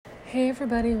Hey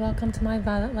everybody, welcome to my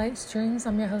Violet Light Streams.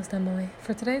 I'm your host Emily.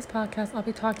 For today's podcast, I'll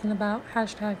be talking about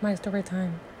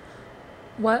 #mystorytime.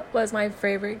 What was my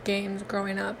favorite games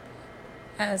growing up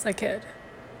as a kid?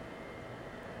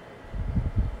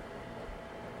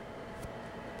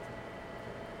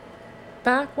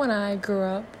 Back when I grew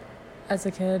up as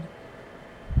a kid,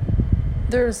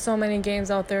 there were so many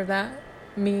games out there that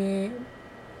me,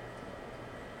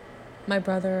 my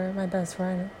brother, my best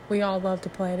friend, we all loved to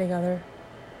play together.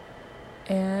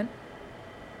 And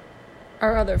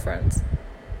our other friends.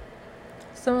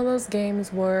 Some of those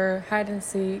games were hide and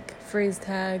seek, freeze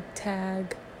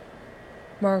tag,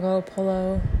 Marco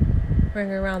Polo,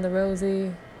 ring around the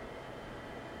Rosie,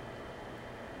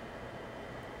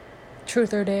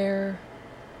 truth or dare,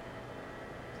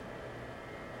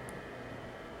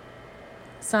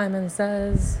 Simon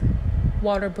Says,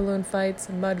 water balloon fights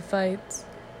and mud fights,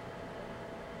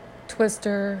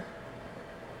 Twister.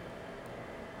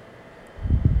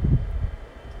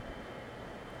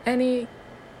 Any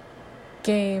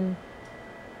game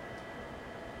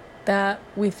that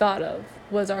we thought of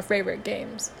was our favorite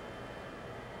games.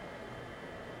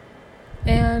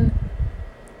 And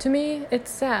to me, it's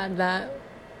sad that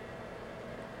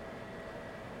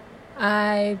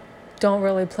I don't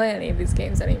really play any of these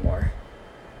games anymore.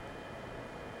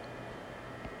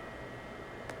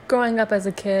 Growing up as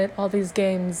a kid, all these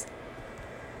games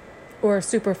were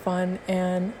super fun,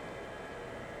 and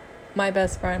my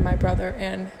best friend, my brother,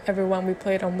 and everyone we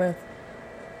played them with,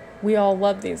 we all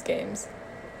loved these games.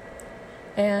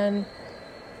 And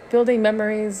building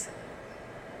memories,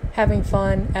 having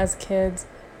fun as kids,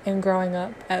 and growing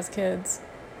up as kids,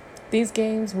 these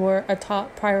games were a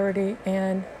top priority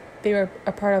and they were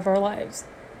a part of our lives.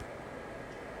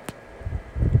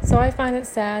 So I find it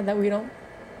sad that we don't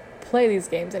play these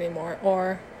games anymore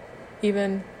or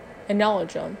even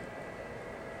acknowledge them.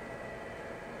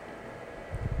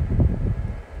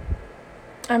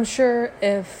 I'm sure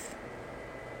if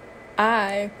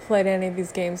I played any of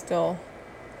these games still,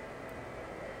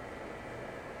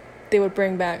 they would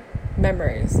bring back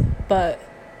memories. But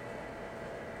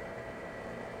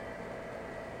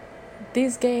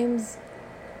these games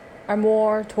are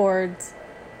more towards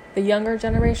the younger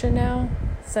generation now,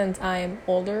 since I'm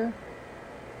older.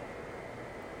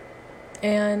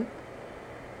 And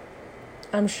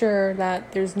I'm sure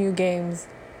that there's new games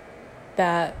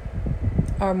that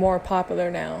are more popular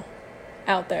now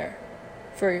out there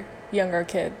for younger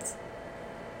kids.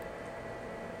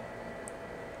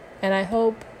 And I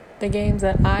hope the games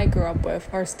that I grew up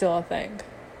with are still a thing.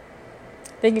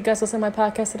 Thank you guys for listening to my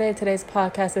podcast today. Today's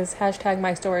podcast is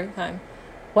 #mystorytime.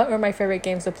 What were my favorite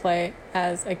games to play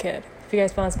as a kid? If you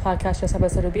guys found this podcast, this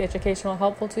episode would be educational and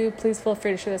helpful to you, please feel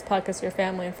free to share this podcast with your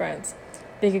family and friends.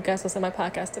 Thank you guys for listening to my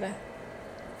podcast today.